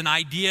ago gets an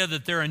idea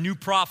that they're a new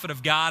prophet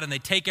of God, and they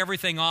take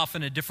everything off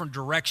in a different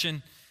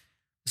direction.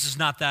 This is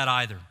not that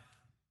either.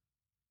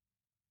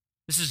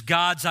 This is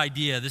God's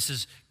idea. This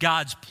is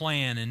God's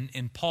plan,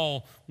 and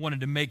Paul wanted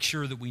to make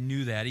sure that we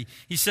knew that.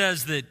 He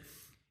says that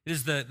it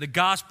is the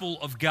gospel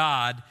of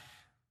God.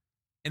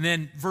 And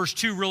then verse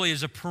 2 really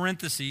is a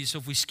parenthesis. So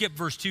if we skip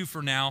verse 2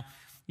 for now,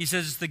 he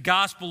says it's the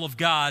gospel of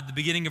God, the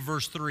beginning of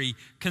verse 3,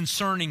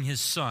 concerning his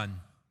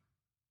Son.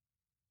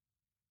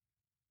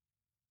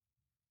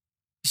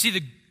 You see,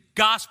 the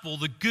gospel,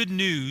 the good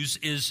news,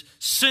 is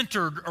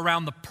centered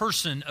around the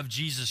person of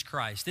Jesus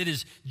Christ. It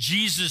is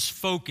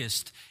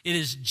Jesus-focused. It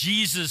is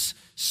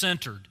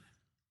Jesus-centered.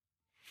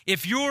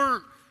 If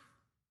your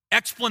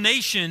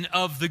explanation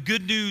of the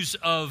good news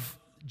of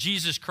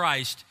Jesus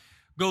Christ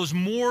goes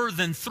more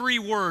than 3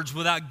 words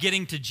without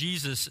getting to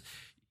Jesus,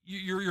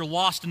 you're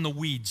lost in the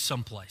weeds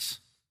someplace.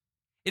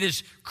 It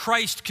is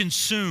Christ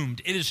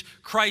consumed. It is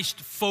Christ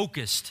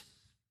focused.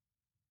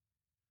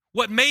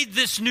 What made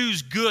this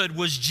news good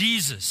was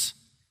Jesus.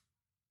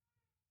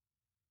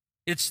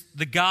 It's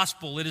the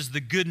gospel. It is the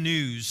good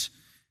news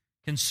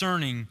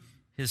concerning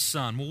his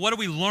Son. Well, what do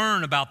we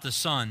learn about the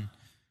Son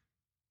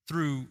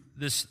through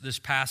this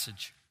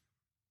passage?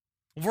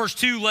 Well, verse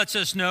 2 lets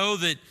us know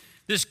that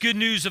this good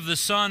news of the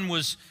Son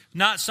was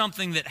not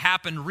something that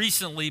happened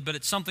recently, but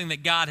it's something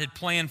that God had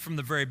planned from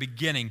the very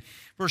beginning.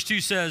 Verse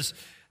 2 says,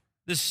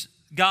 this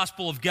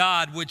gospel of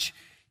God, which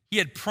he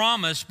had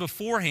promised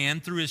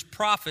beforehand through his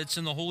prophets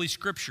in the Holy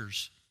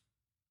Scriptures.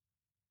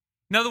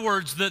 In other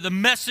words, the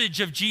message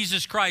of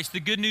Jesus Christ, the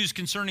good news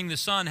concerning the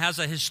Son, has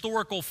a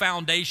historical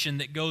foundation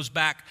that goes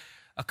back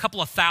a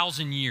couple of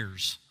thousand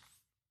years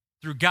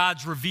through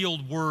God's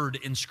revealed word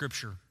in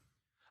Scripture.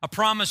 A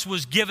promise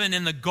was given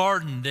in the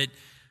garden that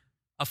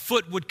a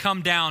foot would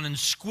come down and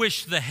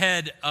squish the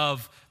head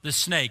of the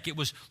snake. It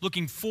was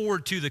looking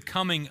forward to the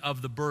coming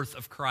of the birth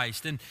of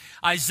Christ. And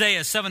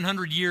Isaiah,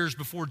 700 years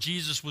before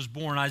Jesus was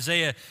born,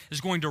 Isaiah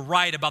is going to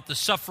write about the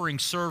suffering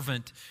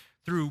servant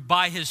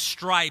by his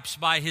stripes,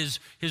 by his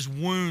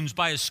wounds,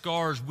 by his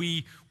scars,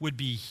 we would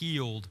be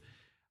healed.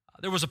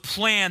 There was a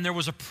plan, there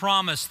was a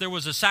promise, there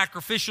was a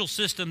sacrificial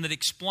system that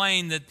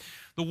explained that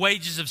the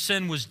wages of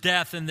sin was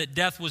death and that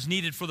death was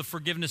needed for the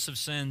forgiveness of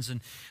sins.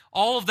 And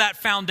all of that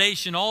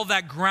foundation, all of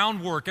that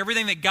groundwork,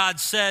 everything that God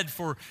said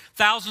for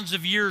thousands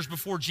of years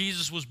before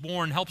Jesus was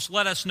born helps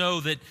let us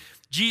know that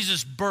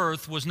Jesus'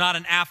 birth was not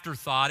an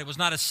afterthought. It was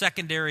not a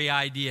secondary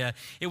idea.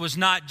 It was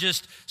not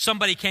just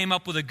somebody came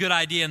up with a good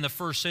idea in the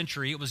first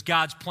century. It was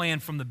God's plan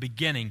from the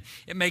beginning.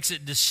 It makes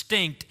it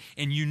distinct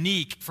and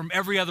unique from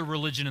every other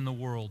religion in the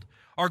world.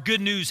 Our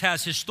good news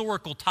has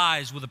historical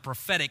ties with a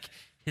prophetic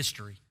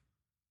history.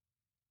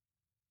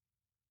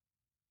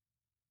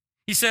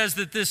 He says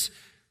that this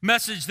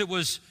message that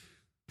was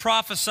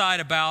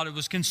prophesied about, it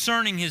was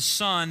concerning his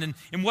Son.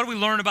 And what do we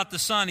learn about the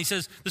Son? He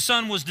says the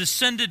Son was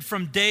descended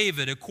from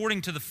David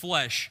according to the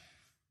flesh.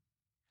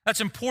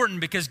 That's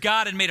important because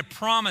God had made a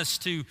promise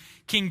to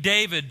King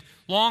David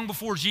long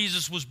before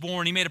Jesus was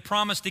born. He made a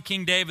promise to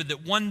King David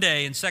that one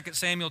day in 2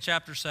 Samuel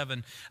chapter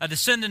 7, a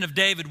descendant of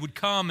David would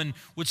come and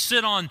would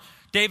sit on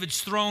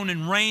David's throne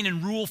and reign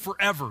and rule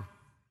forever.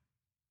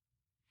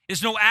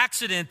 It's no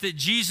accident that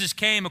Jesus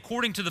came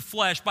according to the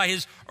flesh by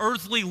his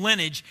earthly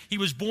lineage. He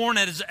was born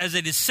as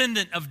a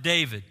descendant of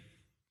David.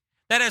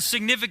 That has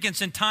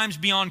significance in times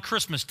beyond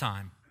Christmas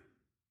time.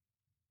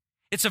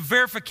 It's a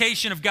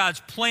verification of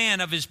God's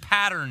plan, of his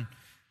pattern,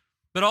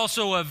 but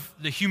also of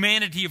the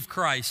humanity of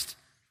Christ.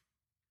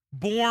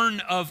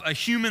 Born of a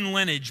human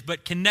lineage,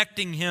 but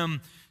connecting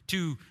him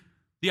to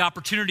the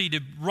opportunity to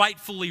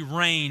rightfully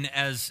reign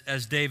as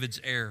David's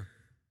heir.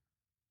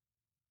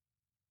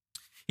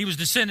 He was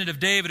descendant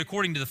of David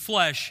according to the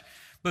flesh,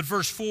 but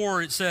verse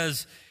 4 it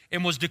says,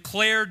 and was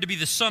declared to be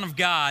the Son of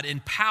God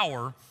in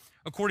power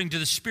according to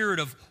the Spirit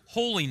of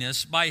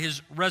holiness by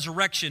his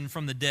resurrection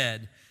from the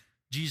dead,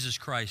 Jesus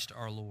Christ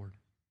our Lord.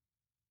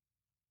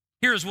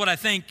 Here's what I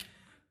think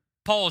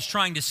Paul is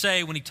trying to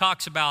say when he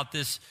talks about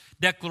this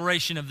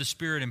declaration of the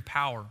Spirit in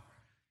power.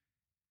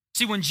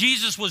 See, when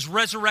Jesus was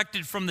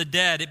resurrected from the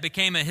dead, it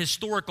became a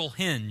historical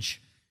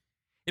hinge.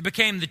 It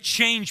became the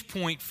change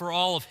point for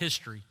all of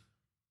history.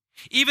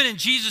 Even in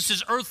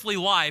Jesus' earthly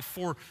life,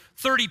 for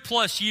 30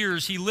 plus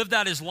years, he lived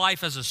out his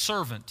life as a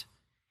servant.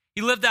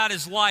 He lived out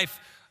his life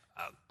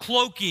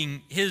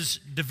cloaking his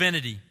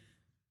divinity.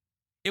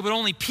 It would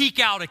only peek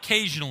out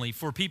occasionally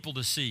for people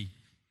to see.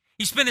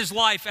 He spent his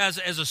life as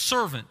a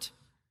servant.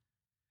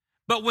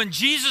 But when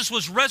Jesus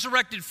was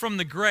resurrected from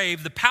the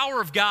grave, the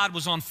power of God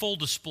was on full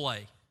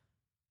display.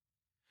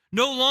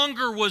 No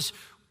longer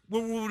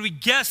would we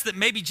guess that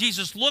maybe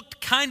Jesus looked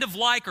kind of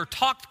like or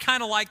talked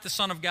kind of like the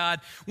Son of God.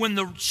 When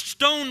the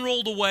stone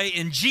rolled away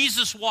and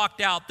Jesus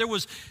walked out, there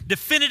was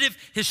definitive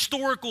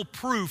historical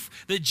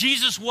proof that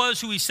Jesus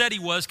was who he said he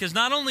was, because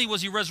not only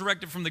was he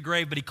resurrected from the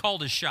grave, but he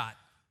called his shot.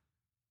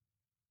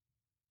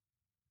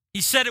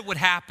 He said it would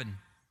happen.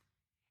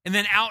 And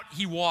then out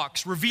he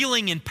walks,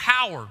 revealing in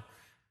power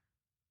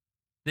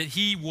that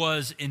he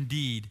was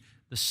indeed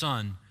the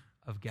Son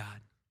of God.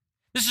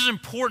 This is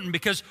important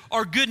because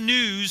our good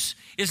news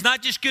is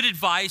not just good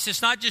advice,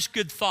 it's not just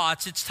good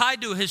thoughts, it's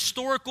tied to a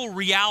historical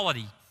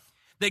reality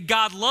that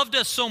God loved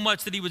us so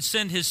much that he would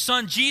send his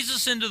Son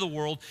Jesus into the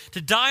world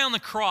to die on the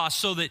cross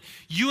so that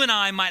you and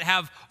I might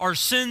have our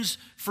sins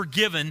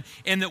forgiven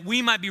and that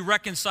we might be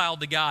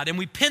reconciled to God. And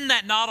we pin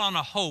that not on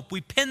a hope,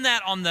 we pin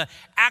that on the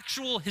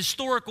actual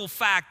historical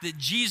fact that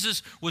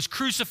Jesus was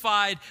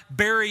crucified,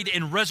 buried,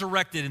 and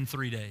resurrected in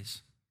 3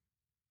 days.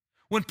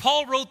 When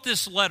Paul wrote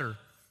this letter,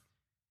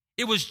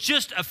 it was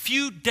just a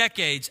few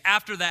decades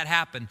after that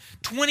happened,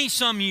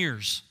 20-some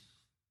years.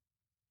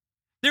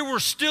 There were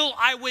still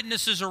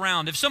eyewitnesses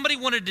around. If somebody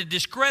wanted to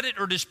discredit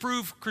or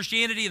disprove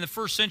Christianity in the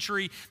first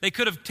century, they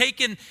could have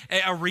taken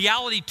a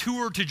reality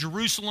tour to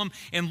Jerusalem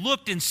and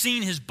looked and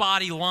seen his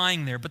body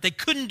lying there. But they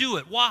couldn't do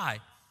it. Why?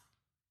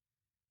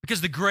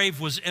 Because the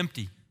grave was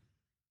empty.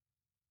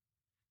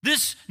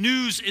 This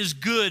news is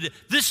good.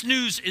 This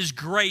news is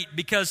great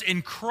because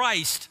in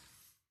Christ,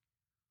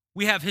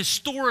 we have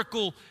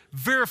historical,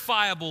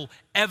 verifiable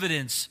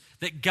evidence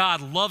that God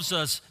loves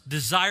us,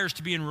 desires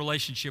to be in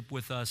relationship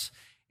with us,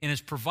 and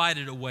has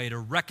provided a way to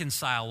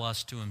reconcile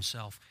us to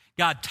himself.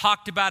 God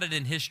talked about it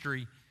in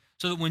history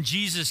so that when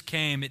Jesus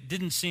came, it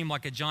didn't seem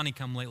like a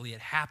Johnny-come-lately. It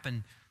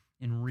happened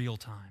in real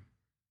time.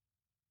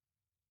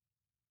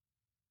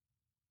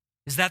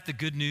 Is that the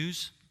good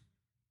news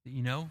that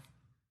you know?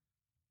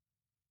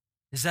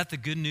 Is that the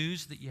good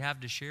news that you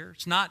have to share?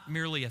 It's not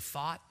merely a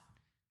thought.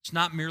 It's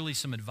not merely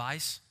some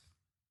advice.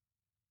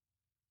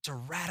 It's a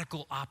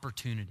radical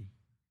opportunity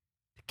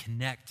to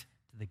connect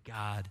to the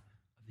God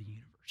of the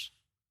universe.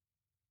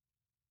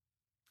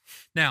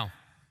 Now,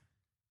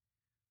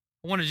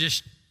 I want to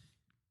just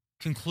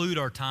conclude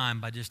our time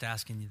by just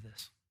asking you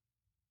this.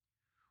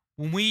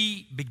 When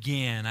we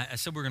began, I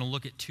said we're going to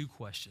look at two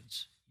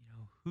questions.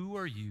 Who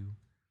are you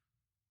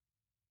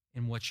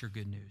and what's your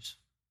good news?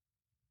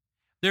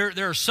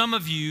 There are some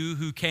of you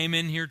who came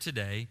in here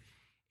today,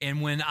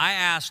 and when I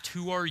asked,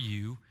 who are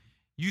you,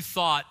 you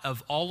thought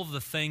of all of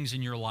the things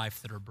in your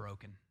life that are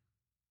broken.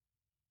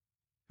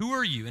 Who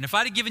are you? And if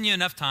I'd have given you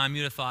enough time,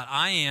 you'd have thought,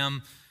 I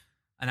am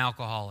an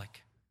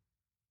alcoholic.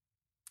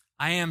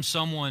 I am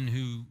someone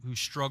who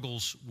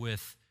struggles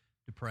with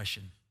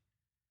depression.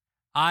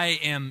 I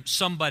am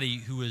somebody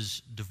who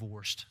is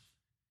divorced.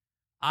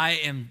 I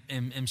am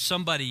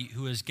somebody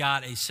who has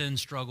got a sin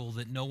struggle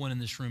that no one in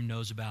this room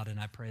knows about, and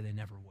I pray they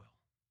never will.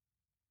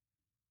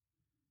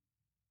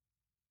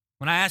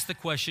 When I asked the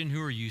question, who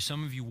are you,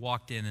 some of you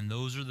walked in, and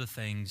those are the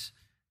things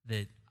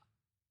that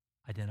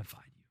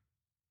identified you.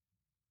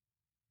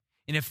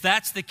 And if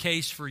that's the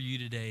case for you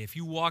today, if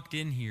you walked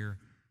in here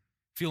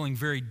feeling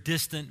very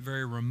distant,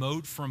 very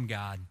remote from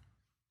God,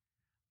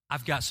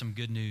 I've got some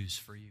good news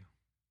for you.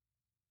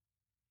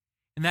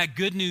 And that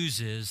good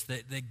news is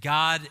that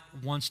God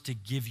wants to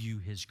give you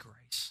his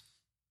grace.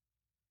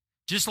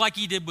 Just like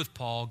he did with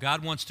Paul,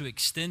 God wants to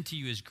extend to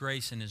you his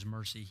grace and his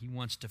mercy. He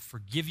wants to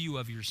forgive you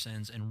of your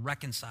sins and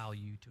reconcile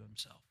you to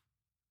himself.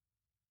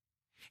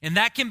 And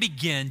that can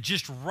begin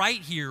just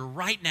right here,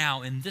 right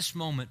now, in this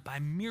moment, by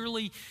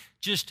merely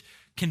just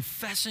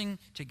confessing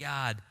to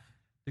God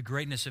the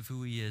greatness of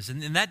who he is.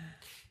 And that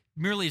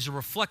merely is a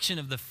reflection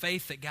of the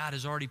faith that God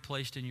has already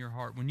placed in your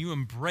heart. When you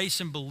embrace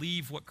and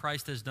believe what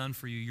Christ has done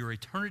for you, your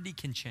eternity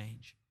can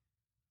change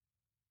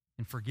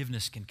and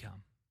forgiveness can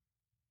come.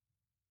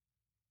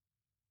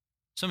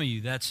 Some of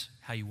you, that's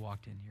how you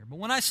walked in here. But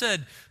when I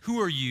said, who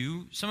are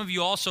you? Some of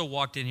you also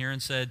walked in here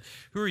and said,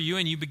 who are you?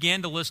 And you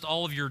began to list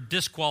all of your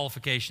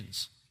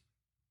disqualifications.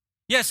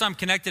 Yes, I'm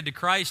connected to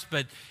Christ,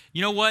 but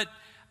you know what?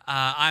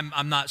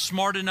 I'm not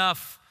smart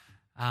enough.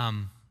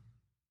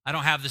 I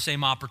don't have the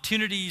same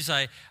opportunities.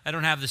 I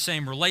don't have the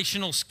same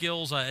relational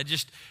skills. I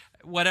just,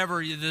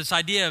 whatever, this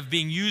idea of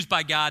being used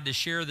by God to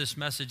share this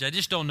message, I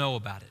just don't know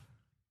about it.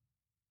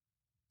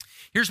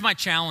 Here's my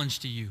challenge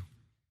to you.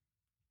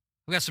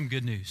 We've got some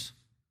good news.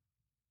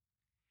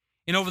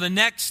 And over the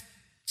next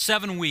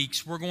 7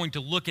 weeks, we're going to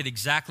look at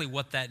exactly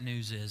what that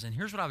news is. And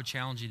here's what I would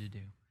challenge you to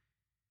do.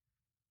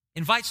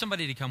 Invite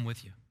somebody to come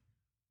with you.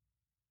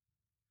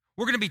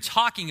 We're going to be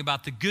talking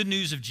about the good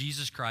news of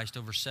Jesus Christ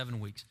over 7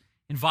 weeks.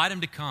 Invite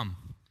him to come.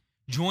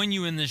 Join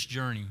you in this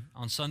journey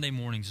on Sunday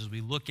mornings as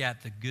we look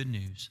at the good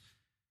news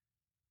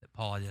that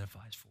Paul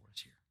identifies for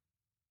us here.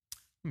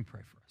 Let me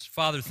pray for us.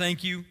 Father,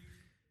 thank you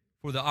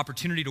for the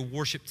opportunity to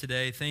worship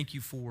today. Thank you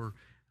for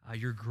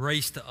your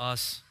grace to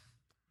us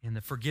and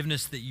the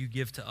forgiveness that you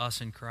give to us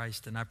in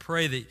Christ. And I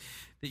pray that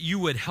you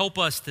would help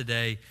us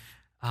today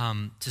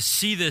to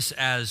see this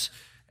as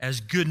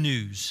good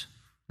news.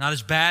 Not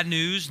as bad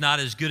news, not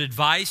as good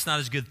advice, not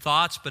as good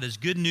thoughts, but as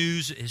good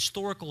news, a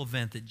historical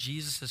event that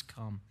Jesus has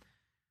come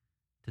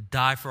to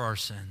die for our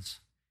sins,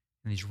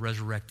 and he's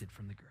resurrected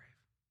from the grave.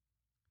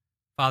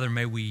 Father,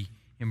 may we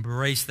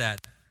embrace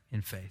that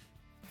in faith.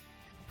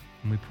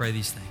 And we pray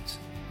these things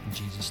in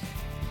Jesus'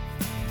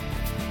 name.